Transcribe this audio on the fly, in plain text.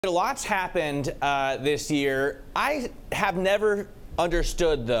A lot's happened this year. I have never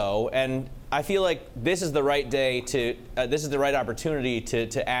understood, though, and I feel like this is the right day to, this is the right opportunity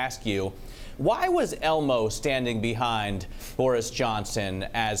to ask you, why was Elmo standing behind Boris Johnson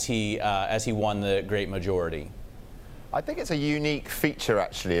as he won the great majority? I think it's a unique feature,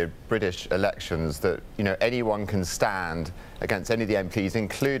 actually, of British elections that, anyone can stand against any of the MPs,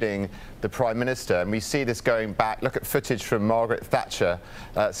 including the Prime Minister. And we see this going back. Look at footage from Margaret Thatcher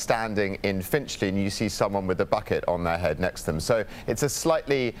standing in Finchley, and you see someone with a bucket on their head next to them. So it's a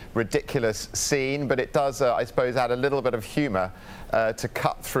slightly ridiculous scene, but it does, I suppose, add a little bit of humour to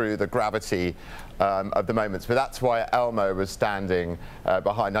cut through the gravity of the moments. But that's why Elmo was standing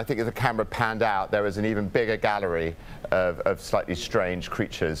behind. I think as the camera panned out, there was an even bigger gallery of slightly strange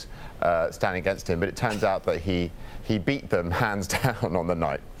creatures standing against him. But it turns out that he beat them hands down on the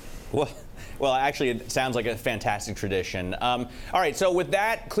night. Well, actually, it sounds like a fantastic tradition. All right, so with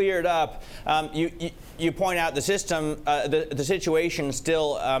that cleared up, you point out the system, the situation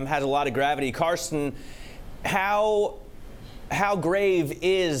still has a lot of gravity. Carsten, how grave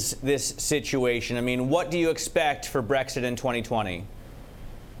is this situation? I mean, what do you expect for Brexit in 2020?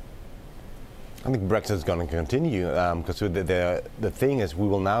 I think Brexit is going to continue because the thing is we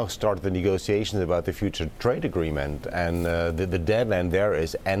will now start the negotiations about the future trade agreement, and the deadline there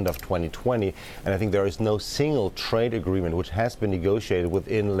is end of 2020, and I think there is no single trade agreement which has been negotiated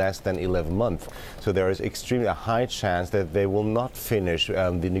within less than 11 months. So there is extremely a high chance that they will not finish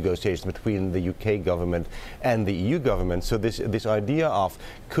the negotiations between the UK government and the EU government. So this idea of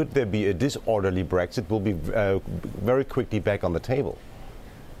could there be a disorderly Brexit will be very quickly back on the table.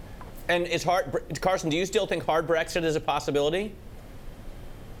 And it's hard, Carsten, do you still think hard Brexit is a possibility?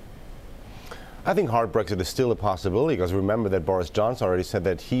 I think hard Brexit is still a possibility, because remember that Boris Johnson already said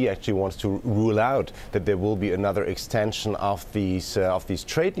that he actually wants to rule out that there will be another extension of these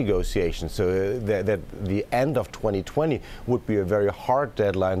trade negotiations. So that the end of 2020 would be a very hard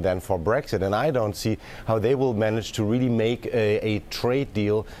deadline then for Brexit, and I don't see how they will manage to really make a trade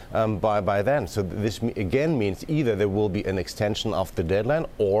deal by then. So this again means either there will be an extension of the deadline,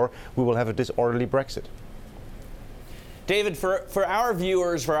 or we will have a disorderly Brexit. David, for our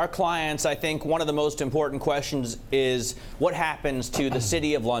viewers, for our clients, I think one of the most important questions is what happens to the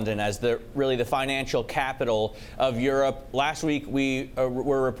City of London as really the financial capital of Europe. Last week we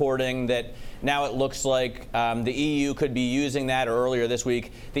were reporting that now it looks like the EU could be using that, or earlier this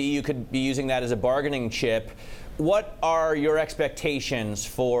week, the EU could be using that as a bargaining chip. What are your expectations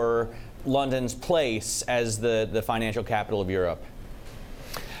for London's place as the financial capital of Europe?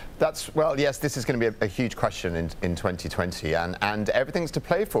 Well, yes, this is going to be a huge question in 2020, and everything's to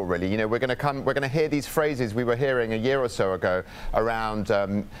play for, really. We're going to hear these phrases we were hearing a year or so ago around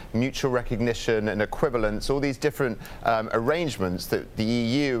mutual recognition and equivalence, all these different arrangements that the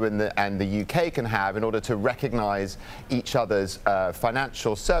EU and the UK can have in order to recognise each other's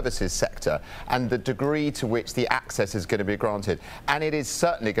financial services sector and the degree to which the access is going to be granted. And it is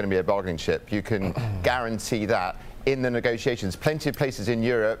certainly going to be a bargaining chip. You can guarantee that in the negotiations. Plenty of places in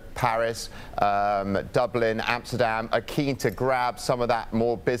Europe, Paris, Dublin, Amsterdam, are keen to grab some of that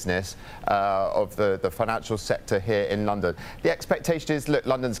more business of the financial sector here in London. The expectation is, look,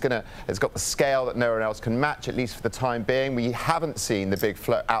 London's has got the scale that no one else can match, at least for the time being. We haven't seen the big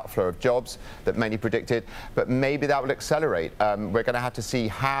outflow of jobs that many predicted, but maybe that will accelerate. We're going to have to see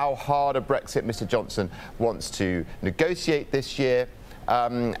how hard a Brexit Mr. Johnson wants to negotiate this year.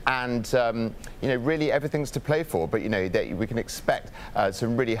 Really everything's to play for, but we can expect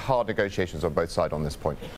some really hard negotiations on both sides on this point.